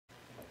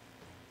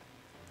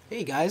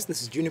Hey guys,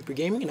 this is Juniper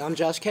Gaming, and I'm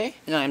Josh K.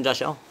 And I'm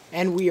Josh L.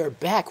 And we are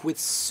back with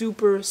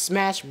Super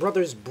Smash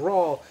Bros.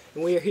 Brawl,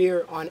 and we are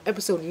here on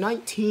episode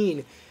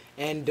 19.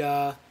 And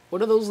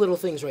what are those little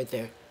things right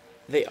there?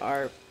 They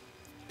are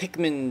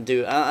Pikmin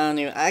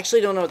I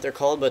actually don't know what they're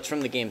called, but it's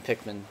from the game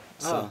Pikmin.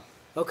 So.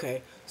 Oh,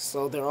 okay.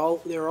 So they're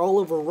all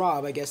over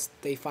Rob. I guess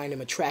they find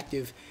him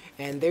attractive.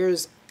 And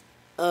there's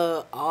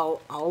Olimar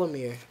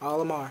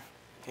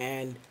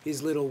and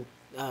his little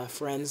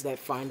friends that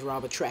find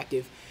Rob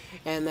attractive.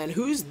 And then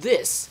who's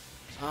this?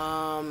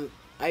 I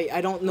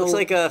don't know. Looks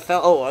like a I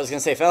was gonna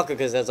say Falco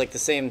because that's like the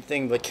same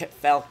thing, but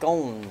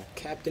Falcon.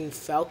 Captain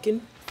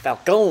Falcon.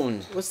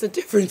 Falcon. What's the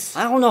difference?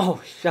 I don't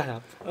know. Shut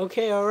up.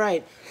 Okay, all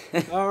right,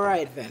 all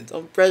right then.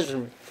 Don't pressure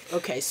me.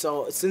 Okay,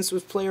 so since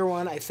with player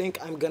one, I think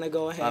I'm gonna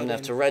go ahead. I'm gonna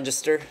have to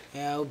register.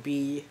 I'll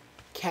be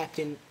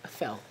Captain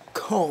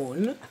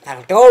Falcon.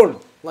 Falcon.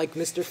 Like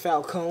Mr.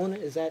 Falcon.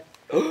 Is that?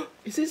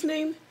 Is his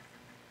name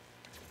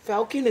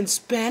Falcon in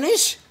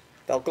Spanish?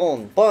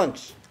 Falcon.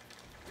 Punch.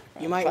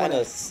 You might find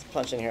want a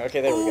punch in here.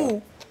 Okay, there we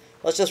go.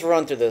 Let's just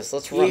run through this.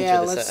 Let's run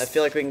through this. I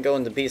feel like we can go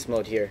into beast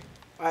mode here.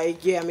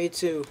 Yeah, me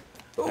too.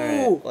 Ooh. All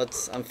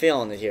right, I'm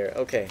feeling it here.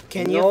 Okay.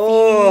 Can you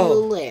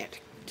feel it?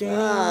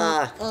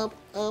 Down, up.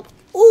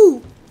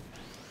 Ooh.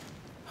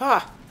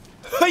 Ha.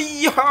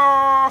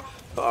 Hi-ya.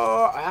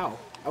 Oh, ow.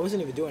 I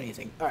wasn't even doing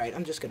anything. All right,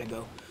 I'm just gonna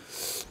go.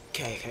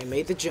 Okay, I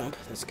made the jump.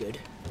 That's good.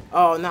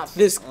 Oh, not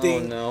this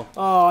thing. Oh, no.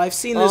 Oh, I've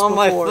seen this before. Oh,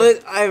 my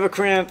foot. I have a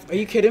cramp. Are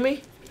you kidding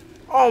me?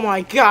 Oh,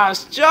 my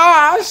gosh.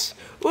 Josh,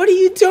 what are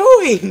you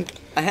doing?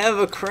 I have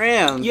a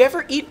cramp. You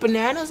ever eat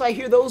bananas? I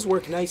hear those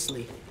work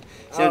nicely.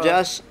 So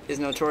Josh is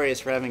notorious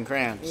for having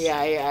cramps. Yeah,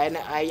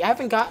 I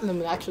haven't gotten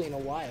them actually in a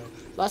while.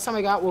 Last time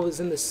I got one was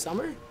in the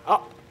summer.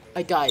 Oh,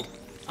 I died.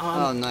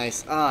 Oh,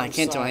 nice. Oh, I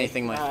can't do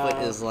anything. My foot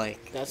is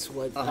like... That's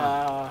what...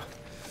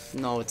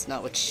 No, it's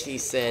not what she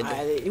said.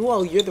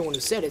 Well, you're the one who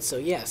said it, so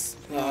yes.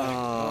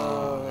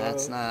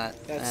 That's not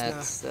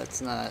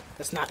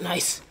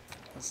nice.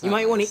 You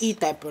might want to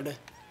eat that, brother.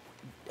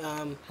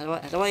 How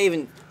do I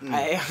even...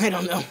 I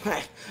don't know.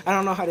 I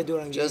don't know how to do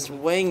it on Just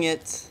wing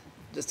it.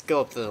 Just go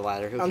up to the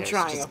ladder. Who cares? I'm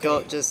trying. Just okay.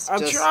 go. Just. I'm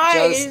just,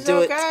 trying. Just do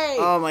okay. it.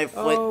 Oh my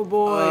foot. Oh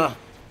boy.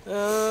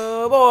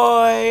 Oh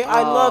boy.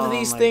 I love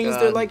these things.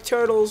 God. They're like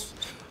turtles.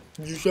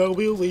 You shall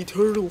build a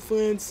turtle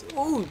fence.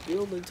 Oh,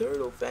 build a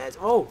turtle fence.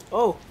 Oh.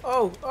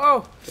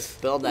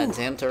 Just build that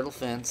damn turtle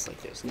fence like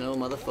there's no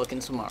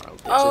motherfucking tomorrow,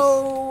 bitches.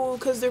 Oh,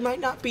 because there might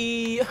not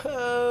be.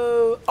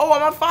 Oh,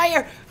 I'm on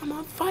fire. I'm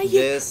on fire.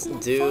 This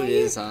dude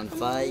is on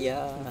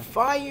fire.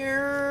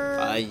 Fire.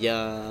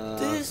 Fire.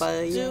 This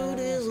fire. dude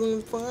is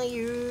on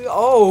fire.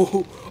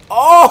 Oh.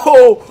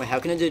 Wait, how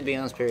can a dude be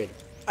on this period?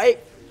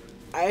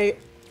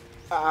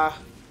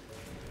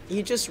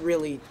 You just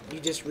really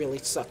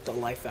sucked the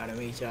life out of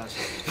me, Josh.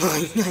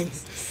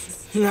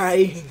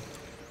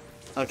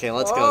 Okay,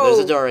 let's go. There's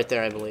a door right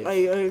there, I believe.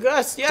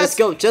 Yes. Just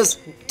go. Just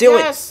do it.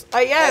 Yes,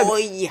 I am. Oh,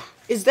 yeah.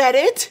 Is that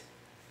it?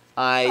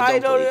 I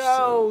don't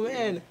know, so.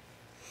 man.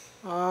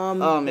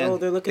 Oh, man.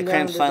 They're looking the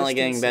down cramp's finally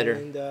getting better.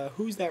 And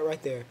who's that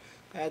right there?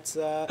 That's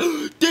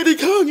Diddy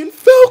Kong and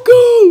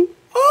Falco.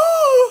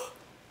 Oh.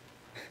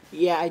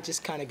 Yeah, I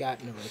just kind of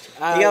got in a rotation. You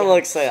got a little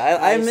excited.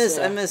 I miss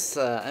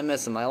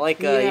him. I like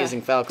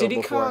using Falco Diddy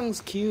before. Kong's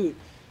cute.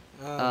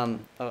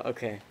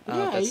 Okay.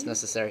 Yeah, that's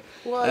necessary.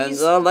 Well, and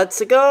let's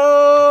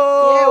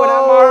go. Yeah, what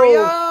up,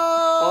 Mario?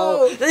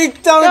 Oh,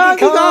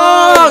 Donkey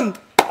Kong!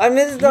 I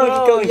miss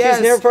Donkey Kong. Yes.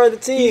 He's never part of the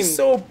team. He's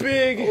so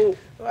big. Oh,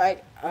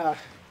 Right. Oh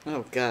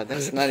God,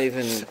 that's not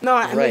even no,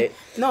 right.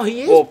 No,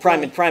 he is. Whoa,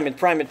 prime it.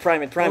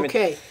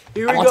 Okay,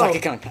 here we I go. want Donkey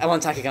Kong. I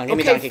want Donkey Kong. Give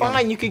me Donkey Kong. Okay,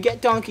 fine. You could get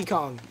Donkey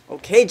Kong.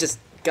 Okay, just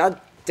God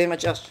damn it,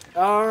 Josh.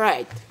 All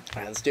right.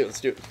 All right, let's do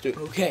it.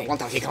 Okay. I want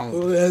Donkey Kong.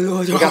 We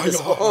got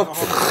this. All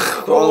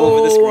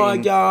over the screen. Oh my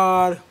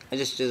God. I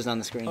just jizzed on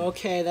the screen.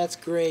 Okay, that's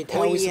great.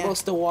 How are we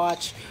supposed to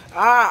watch?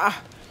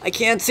 I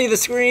can't see the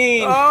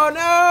screen. Oh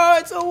no,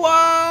 it's a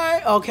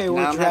Y. Okay,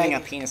 we're now dragging. I'm having a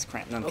penis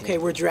cramp. No, okay,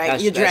 we're dragging.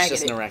 You're dragging dragging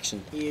just it. an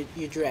erection.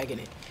 You're dragging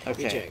it.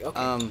 Okay.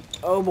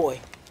 Oh boy.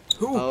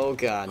 Who? Oh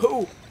God.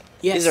 Who?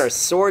 Yes. These are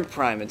sword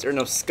primates, or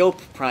no, scope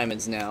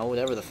primates now,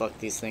 whatever the fuck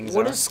these things are.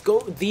 What is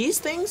scope? These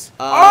things?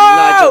 No,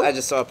 I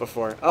just saw it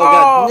before. Oh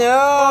God,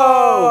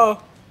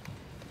 no!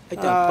 I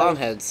died. Bomb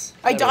heads.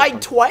 I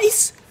died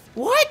twice?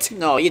 What?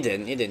 No, you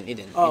didn't. You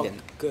didn't.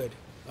 Good.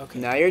 Okay.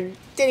 Now you're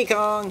Diddy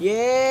Kong.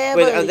 Yeah,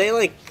 Wait, are they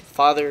like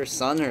father,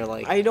 son, or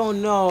like? I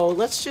don't know.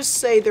 Let's just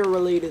say they're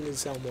related in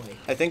some way.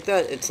 I think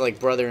that it's like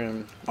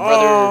brother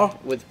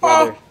with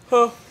brother.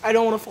 I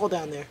don't want to fall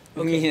down there.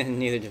 Okay. Yeah,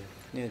 neither do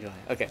I.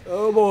 Okay.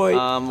 Oh boy.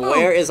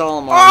 Where is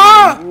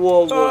Olimar?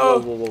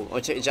 Whoa. Oh,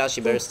 Josh,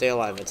 you better stay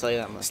alive. I tell you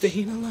that much.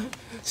 Staying alive.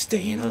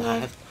 Staying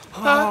alive.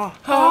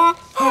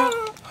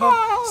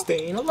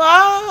 Staying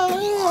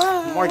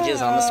alive. More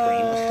jizz on the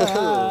screen.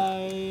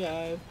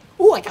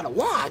 Oh, I got a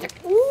wand.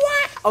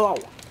 Oh.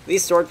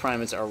 These sword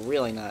primates are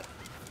really not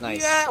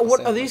nice. Yeah.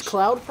 What are these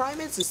cloud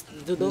primates?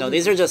 No,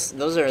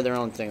 those are their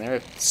own thing. They're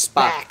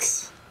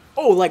Spacks.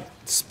 Oh, like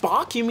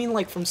Spock? You mean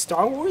like from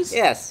Star Wars?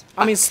 Yes.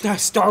 I mean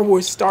Star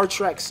Wars, Star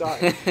Trek.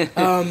 Sorry.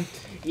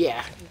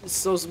 Yeah.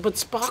 So, but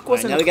Spock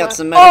wasn't. Now a we got class-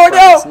 some metal Oh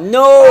fragments. no!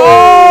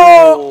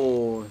 No!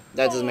 Oh!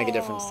 That doesn't make a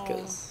difference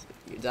because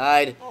you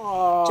died.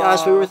 Oh.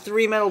 Josh, we were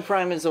 3 metal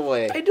primates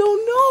away. I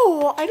don't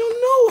know. I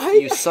don't know.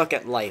 You suck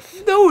at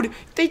life. Dude,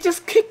 they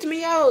just kicked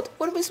me out.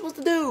 What am I supposed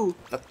to do?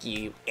 Fuck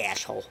you,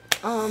 asshole.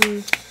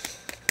 Oh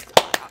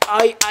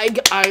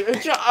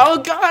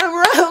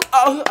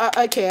God,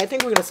 okay, I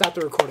think we're gonna stop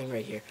the recording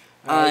right here.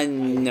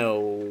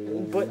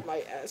 No. But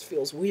my ass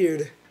feels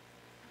weird.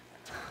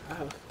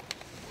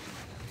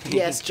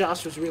 Yes,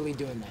 Josh was really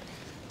doing that.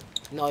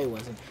 No, he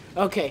wasn't.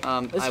 Okay.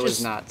 I was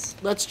not.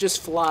 Let's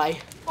just fly.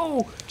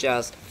 Oh.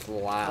 Just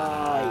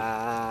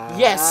fly.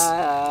 Yes.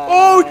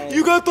 Oh,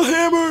 you got the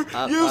hammer.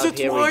 Use it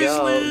here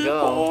wisely. We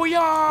go. Oh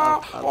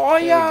yeah. Oh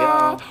here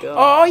yeah. we go.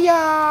 Oh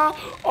yeah.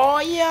 Oh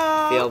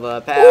yeah. Feel the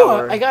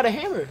power. Ooh, I got a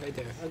hammer right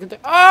there.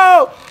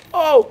 Oh.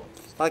 Oh.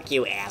 Fuck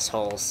you,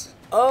 assholes.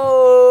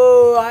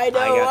 Oh, I know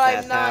got I'm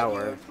that not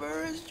power. your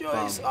first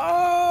choice.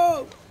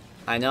 Oh.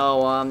 I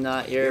know I'm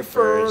not your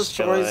first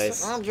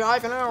choice. I'm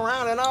driving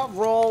around in a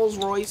Rolls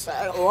Royce.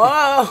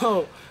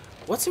 Whoa.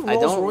 What's a Rolls Royce?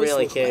 I don't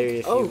really look care like?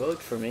 if you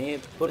vote for me.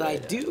 But I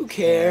do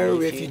care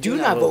yeah, if you do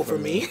not vote for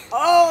me.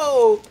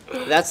 Oh!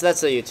 That's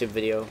a YouTube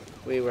video.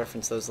 We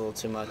reference those a little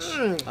too much.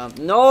 No!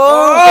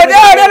 Oh,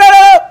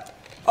 no!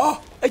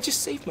 Oh, I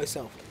just saved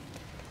myself.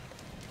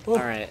 Oh.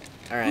 Alright.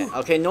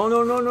 Okay, no.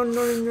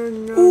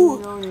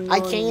 I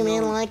came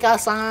in like a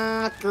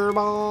soccer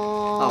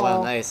ball. Oh,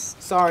 wow, nice.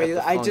 Sorry,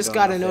 I just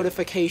got a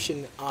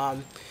notification.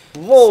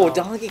 Whoa,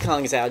 Donkey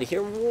Kong's out of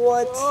here.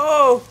 What?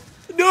 Oh!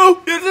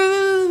 No!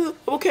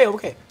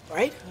 Okay.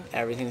 Right?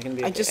 Everything's gonna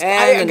be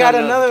okay. I got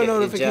another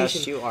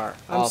notification. Josh, you are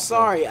I'm awful.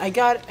 sorry. I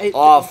got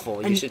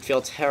awful. You should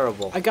feel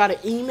terrible. I got an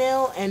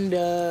email and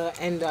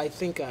I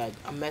think a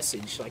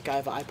message. Like I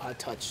have an iPod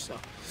Touch, so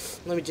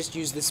let me just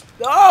use this.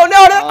 Oh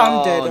no!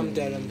 I'm dead.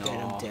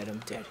 I'm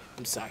dead.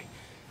 I'm sorry.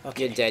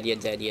 Okay. You're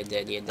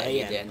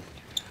dead.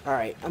 All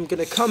right. I'm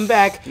gonna come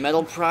back.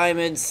 Metal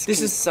primates.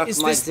 Suck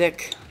my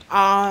dick.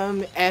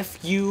 F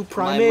you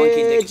My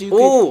monkey primate. dick.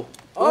 Ooh.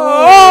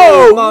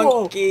 Oh,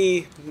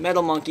 monkey.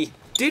 Metal monkey.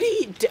 Did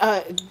he,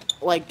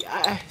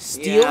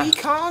 Steely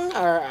Kong?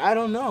 Or, I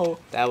don't know.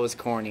 That was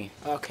corny.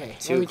 Okay,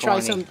 Let me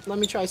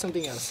try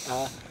something else.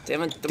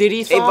 Damn it, did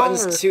he A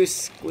button's too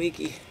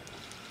squeaky.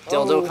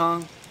 Dildo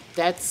Kong?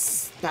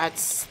 That's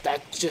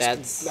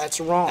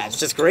wrong. That's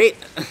just great.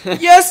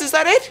 Yes, is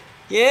that it?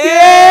 Yeah!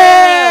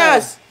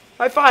 Yes!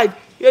 High five,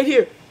 right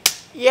here.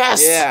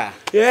 Yes!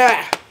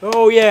 Yeah!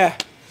 Oh, yeah.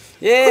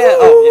 Yeah!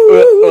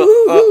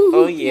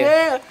 Oh, yeah.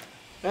 Yeah!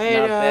 And,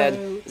 not bad.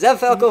 Is that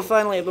Falco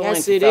finally? I've been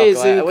yes, waiting it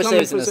for Falco. is. I wish I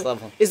was in this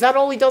level. Is that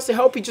all he does to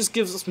help? He just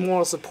gives us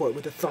moral support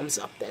with a thumbs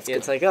up. That's good.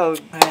 It's like, oh,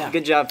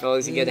 good job,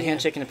 fellas. You get a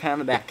handshake and a pat on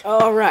the back.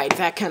 All right,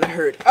 that kind of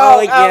hurt.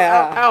 Oh,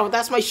 yeah. Ow,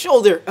 that's my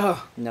shoulder.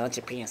 Oh. No, it's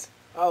your penis.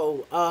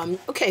 Oh,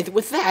 okay,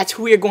 with that,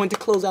 we are going to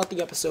close out the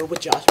episode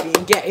with Josh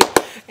being gay.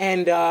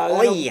 And,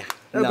 No,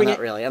 not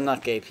really. I'm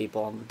not gay,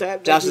 people.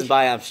 Josh is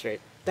bi, I'm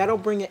straight. That'll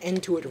bring an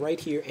end to it right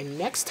here. And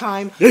next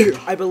time,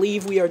 I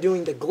believe we are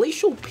doing the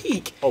Glacial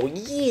Peak. Oh,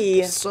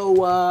 yeah.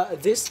 So,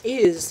 this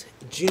is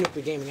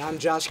Juniper Gaming. I'm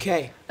Josh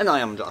K. And I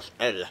am Josh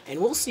L. And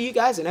we'll see you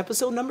guys in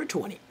episode number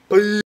 20. Bye.